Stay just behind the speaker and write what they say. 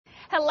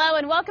Hello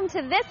and welcome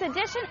to this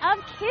edition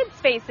of Kids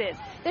Spaces,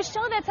 the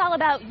show that's all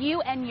about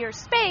you and your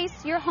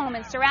space, your home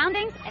and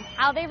surroundings, and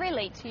how they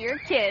relate to your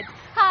kids.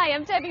 Hi,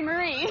 I'm Debbie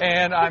Marie.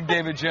 And I'm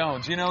David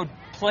Jones. You know,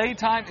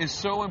 playtime is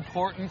so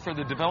important for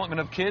the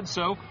development of kids,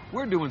 so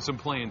we're doing some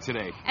playing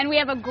today. And we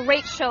have a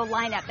great show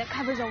lineup that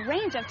covers a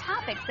range of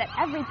topics that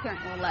every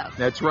parent will love.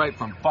 That's right,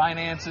 from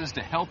finances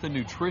to health and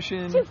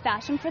nutrition. To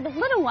fashion for the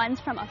little ones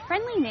from a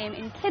friendly name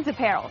in kids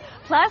apparel.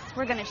 Plus,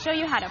 we're going to show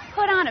you how to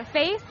put on a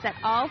face that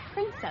all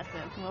princesses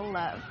will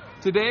love.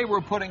 Today,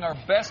 we're putting our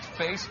best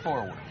face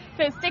forward.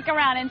 So stick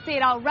around and see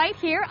it all right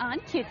here on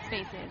Kids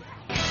Spaces.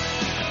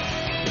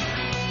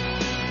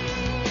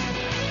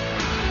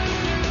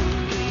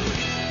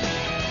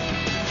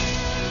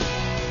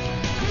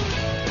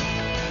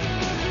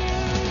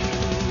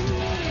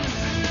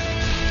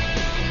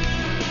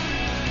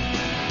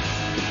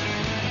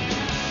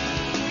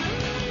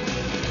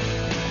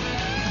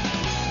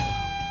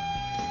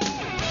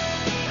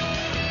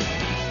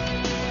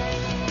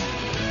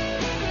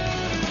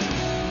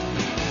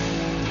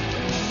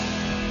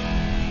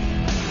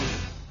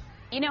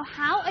 You know,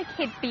 how a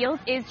kid feels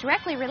is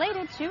directly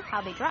related to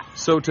how they dress.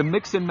 So to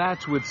mix and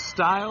match with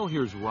style,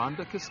 here's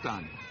Rhonda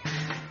Castagna.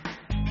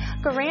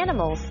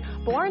 Garanimals,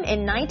 born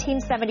in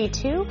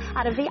 1972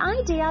 out of the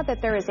idea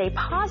that there is a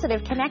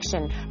positive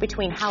connection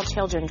between how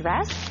children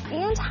dress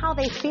and how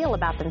they feel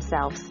about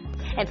themselves.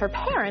 And for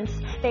parents,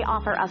 they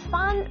offer a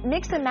fun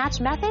mix-and-match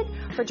method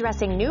for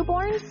dressing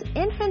newborns,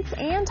 infants,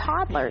 and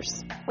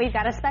toddlers. We've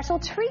got a special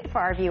treat for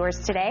our viewers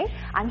today.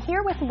 I'm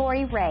here with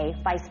Lori Raj,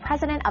 Vice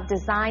President of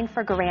Design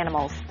for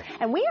Garanimals,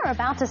 and we are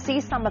about to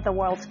see some of the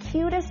world's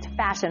cutest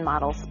fashion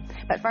models.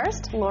 But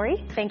first,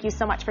 Lori, thank you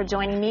so much for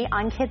joining me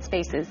on Kids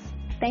Spaces.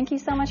 Thank you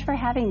so much for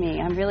having me.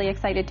 I'm really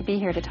excited to be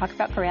here to talk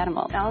about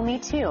Garanimals. Oh, me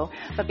too.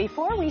 But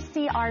before we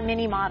see our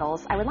mini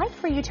models, I would like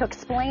for you to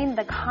explain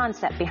the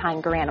concept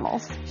behind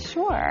Garanimals.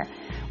 Sure.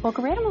 Well,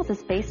 Garanimals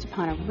is based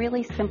upon a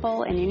really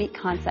simple and unique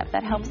concept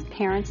that helps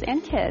parents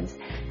and kids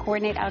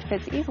coordinate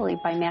outfits easily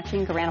by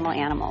matching Garanimal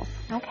animals.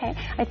 Okay.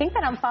 I think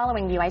that I'm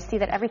following you. I see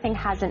that everything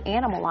has an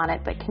animal on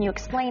it, but can you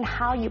explain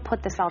how you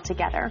put this all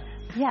together?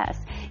 Yes.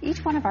 Each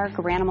one of our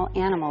Garanimal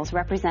animals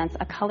represents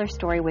a color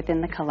story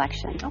within the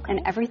collection. Okay.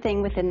 And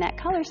everything within that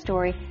color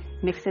story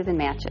mixes and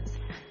matches.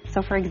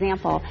 So, for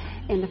example,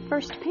 in the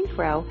first pink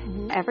row,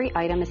 every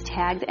item is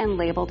tagged and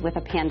labeled with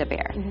a panda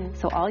bear.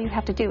 So all you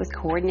have to do is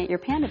coordinate your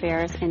panda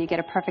bears and you get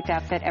a perfect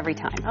outfit every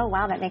time. Oh,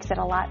 wow, that makes it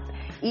a lot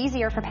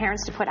easier for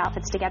parents to put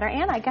outfits together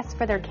and I guess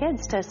for their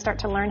kids to start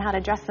to learn how to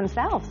dress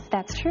themselves.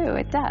 That's true,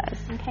 it does.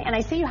 Okay, and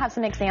I see you have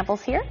some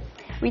examples here.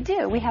 We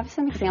do. We have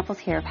some examples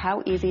here of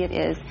how easy it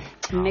is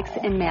to mix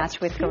and match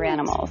with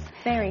Garanimals.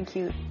 Very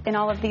cute. In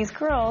all of these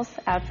girls'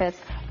 outfits,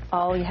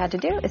 all you had to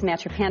do is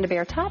match your panda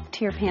bear top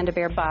to your panda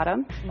bear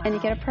bottom, and you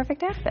get a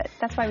perfect outfit.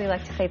 That's why we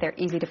like to say they're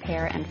easy to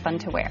pair and fun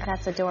to wear.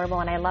 That's adorable,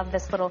 and I love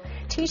this little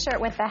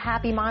t-shirt with the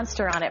happy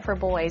monster on it for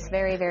boys.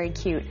 Very, very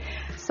cute.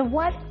 So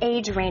what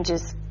age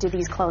ranges do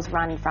these clothes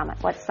run from?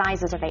 What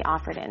sizes are they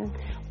offered in?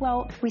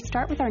 Well, we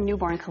start with our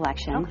newborn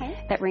collection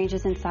that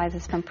ranges in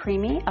sizes from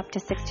preemie up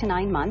to 6 to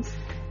 9 months.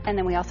 And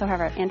then we also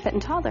have our infant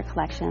and toddler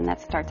collection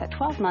that starts at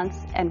 12 months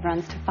and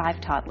runs to 5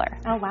 toddler.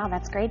 Oh, wow,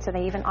 that's great. So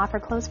they even offer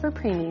clothes for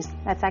preemies.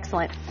 That's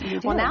excellent.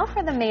 Well, now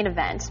for the main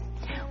event.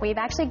 We've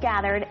actually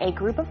gathered a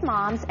group of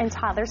moms and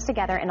toddlers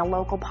together in a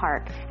local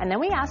park. And then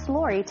we asked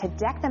Lori to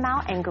deck them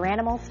out in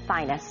Garanimals'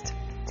 finest.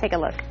 Take a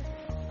look.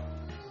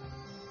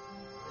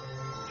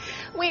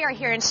 We are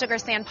here in Sugar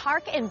Sand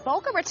Park in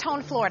Boca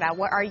Raton, Florida,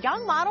 where our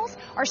young models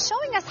are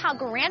showing us how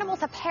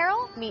Garanimals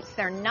apparel meets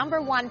their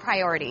 #1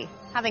 priority,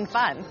 having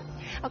fun.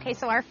 Okay,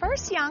 so our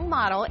first young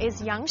model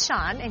is young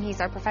Sean, and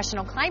he's our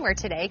professional climber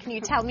today. Can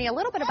you tell me a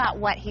little bit about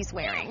what he's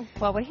wearing?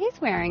 Well, what he's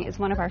wearing is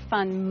one of our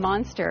fun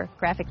monster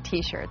graphic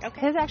t-shirts.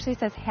 His actually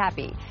says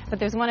happy, but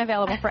there's one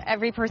available for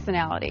every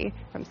personality,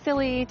 from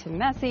silly to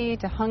messy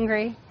to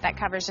hungry. That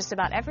covers just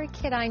about every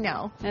kid I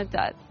know. It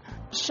does.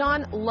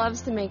 Sean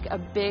loves to make a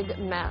big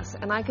mess,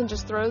 and I can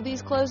just throw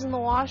these clothes in the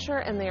washer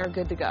and they are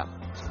good to go.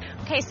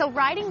 Okay, so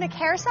riding the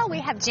carousel, we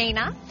have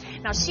Jaina.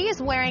 Now, she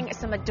is wearing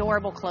some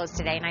adorable clothes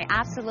today, and I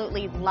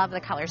absolutely love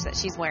the colors that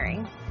she's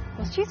wearing.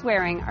 Well, she's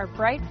wearing our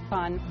bright,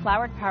 fun,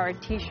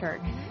 flowered-powered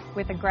t-shirt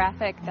with a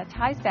graphic that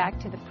ties back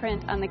to the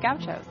print on the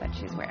gauchos that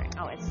she's wearing.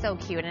 Oh, it's so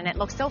cute, and it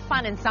looks so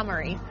fun and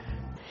summery.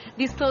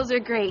 These clothes are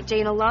great.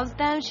 Jaina loves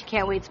them. She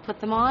can't wait to put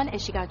them on,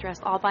 and she got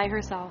dressed all by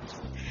herself.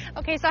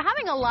 Okay, so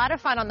having a lot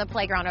of fun on the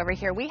playground over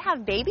here, we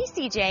have baby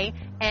CJ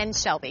and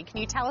Shelby. Can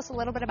you tell us a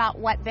little bit about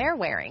what they're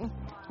wearing?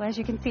 Well, as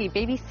you can see,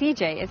 baby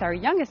CJ is our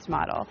youngest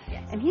model,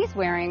 and he's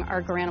wearing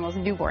our Garanimals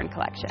newborn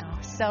collection.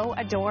 So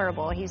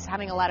adorable. He's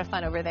having a lot of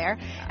fun over there.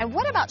 And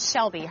what about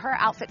Shelby? Her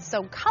outfit's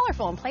so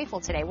colorful and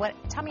playful today.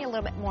 Tell me a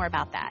little bit more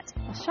about that.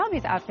 Well,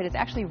 Shelby's outfit is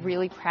actually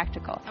really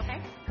practical.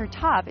 Okay. Her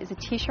top is a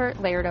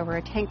t-shirt layered over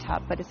a tank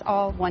top, but it's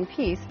all one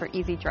piece for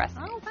easy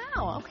dressing. Oh,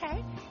 wow.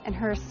 Okay. And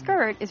her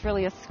skirt is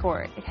really a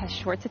skirt. It has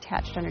shorts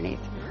attached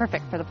underneath,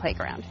 perfect for the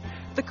playground.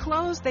 The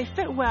clothes, they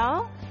fit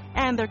well,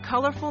 and they're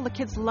colorful. The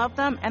kids love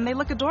them, and they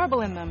look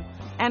adorable in them.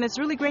 And it's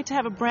really great to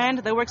have a brand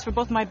that works for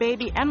both my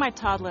baby and my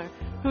toddler,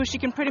 who she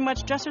can pretty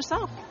much dress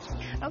herself.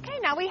 Okay,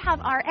 now we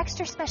have our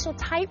extra special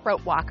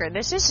tightrope walker.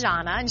 This is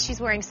Jana, and she's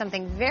wearing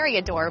something very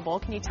adorable.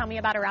 Can you tell me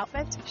about her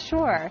outfit?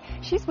 Sure.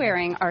 She's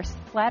wearing our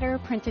splatter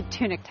printed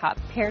tunic top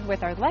paired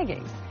with our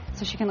leggings,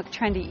 so she can look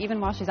trendy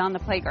even while she's on the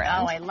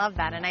playground. Oh, I love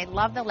that, and I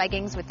love the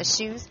leggings with the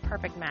shoes.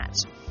 Perfect match.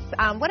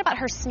 What about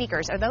her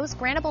sneakers? Are those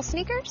Garanimals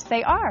sneakers?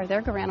 They are.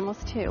 They're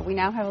Garanimals, too. We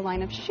now have a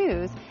line of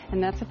shoes,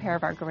 and that's a pair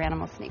of our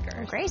Garanimal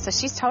sneakers. Great, so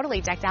she's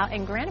totally decked out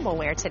in Garanimal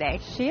wear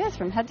today. She is,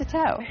 from head to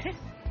toe.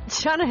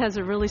 Shauna has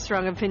a really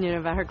strong opinion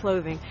about her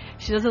clothing.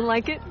 She doesn't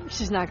like it,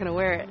 she's not going to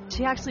wear it.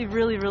 She actually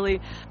really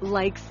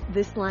likes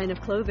this line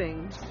of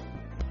clothing.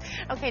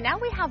 Okay, now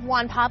we have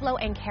Juan Pablo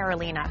and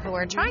Carolina, who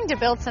are trying to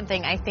build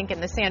something, I think, in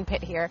the sand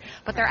pit here,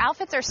 but their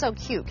outfits are so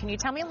cute. Can you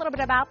tell me a little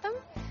bit about them?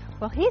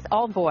 Well, he's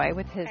all boy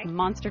with his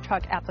monster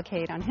truck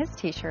applique on his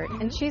t-shirt,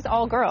 and she's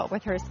all girl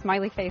with her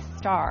smiley face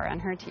star on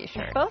her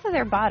t-shirt. Both of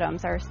their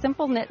bottoms are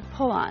simple knit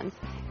pull-ons,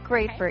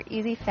 great for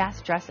easy,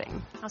 fast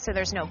dressing. Also,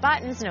 there's no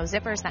buttons, no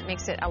zippers. That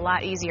makes it a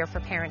lot easier for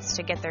parents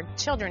to get their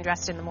children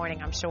dressed in the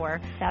morning, I'm sure.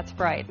 That's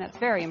right. That's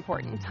very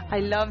important. I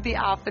love the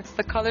outfits.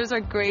 The colors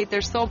are great. They're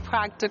so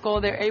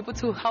practical. They're able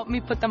to help me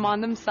put them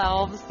on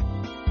themselves.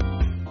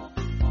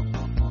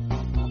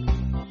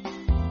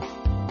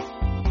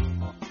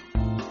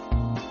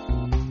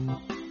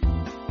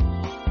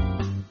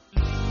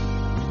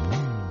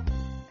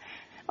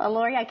 Well,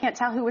 Lori, I can't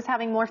tell who was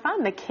having more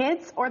fun, the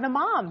kids or the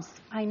moms.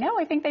 I know.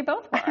 I think they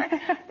both were.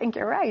 I think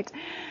you're right.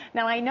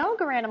 Now, I know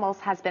Garanimals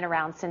has been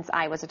around since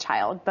I was a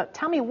child, but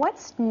tell me,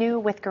 what's new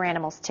with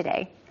Garanimals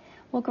today?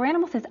 Well,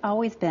 Garanimals has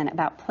always been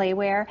about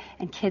playwear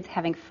and kids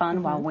having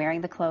fun while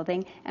wearing the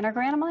clothing, and our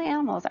Garanimal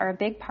animals are a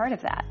big part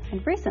of that.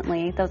 And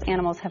recently, those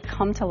animals have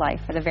come to life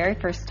for the very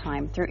first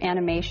time through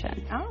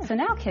animation. Oh. So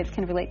now kids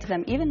can relate to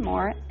them even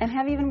more and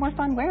have even more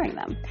fun wearing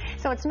them.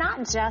 So it's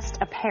not just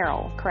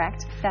apparel,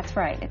 correct? That's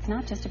right. It's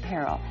not just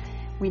apparel.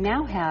 We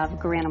now have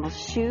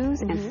Garanimals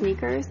shoes and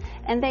sneakers,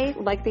 and they,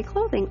 like the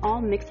clothing,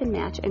 all mix and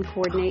match and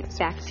coordinate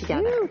back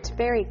together. Cute,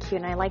 very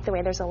cute, and I like the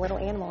way there's a little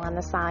animal on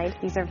the side.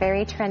 These are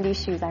very trendy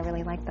shoes. I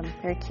really like them.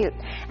 Very cute.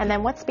 And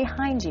then what's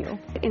behind you?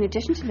 In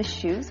addition to the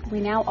shoes, we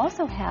now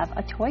also have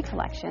a toy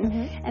collection,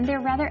 and they're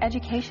rather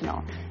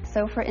educational.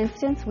 So, for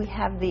instance, we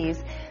have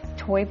these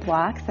toy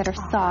blocks that are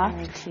soft,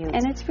 very cute.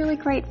 and it's really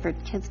great for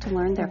kids to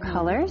learn their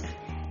colors.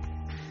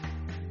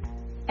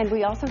 And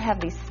we also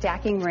have these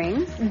stacking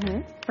rings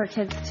for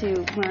kids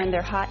to learn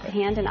their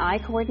hand and eye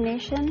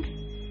coordination.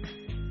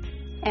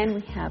 And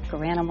we have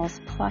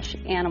Garanimals plush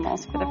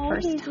animals for the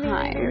first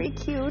time. Very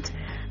cute.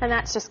 And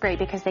that's just great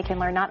because they can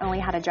learn not only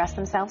how to dress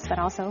themselves, but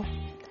also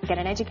get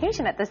an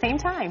education at the same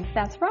time.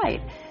 That's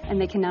right. And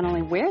they can not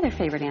only wear their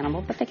favorite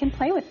animal, but they can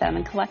play with them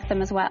and collect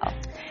them as well.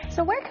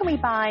 So where can we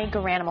buy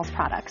Garanimals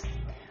products?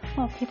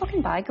 Well, people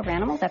can buy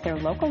Garanimals at their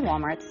local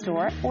Walmart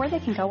store, or they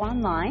can go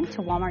online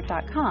to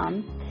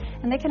walmart.com.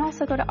 And they can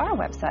also go to our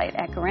website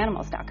at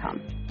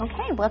Garanimals.com.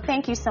 Okay, well,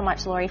 thank you so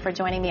much, Lori, for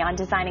joining me on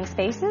Designing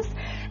Spaces.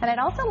 And I'd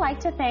also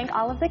like to thank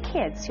all of the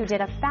kids who did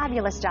a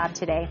fabulous job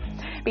today.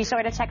 Be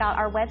sure to check out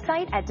our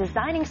website at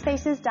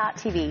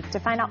designingspaces.tv to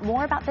find out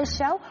more about this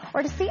show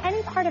or to see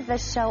any part of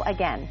this show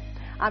again.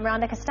 I'm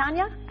Rhonda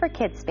Castagna for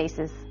Kids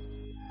Spaces.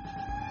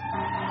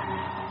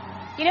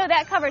 You know,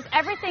 that covers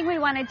everything we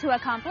wanted to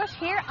accomplish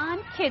here on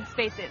Kids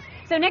Spaces.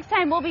 So next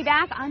time we'll be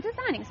back on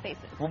Designing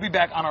Spaces. We'll be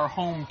back on our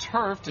home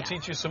turf to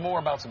teach you some more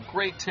about some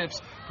great tips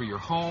for your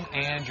home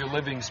and your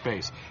living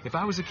space. If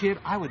I was a kid,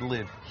 I would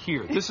live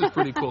here. This is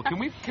pretty cool. Can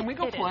we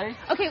go play?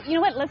 Okay, you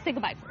know what? Let's say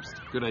goodbye first.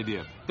 Good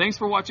idea. Thanks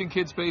for watching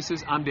Kids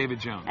Spaces. I'm David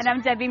Jones. And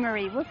I'm Debbie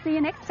Marie. We'll see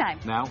you next time.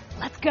 Now,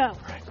 let's go.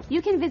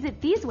 You can visit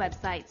these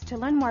websites to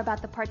learn more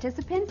about the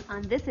participants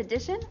on this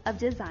edition of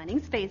Designing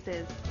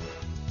Spaces.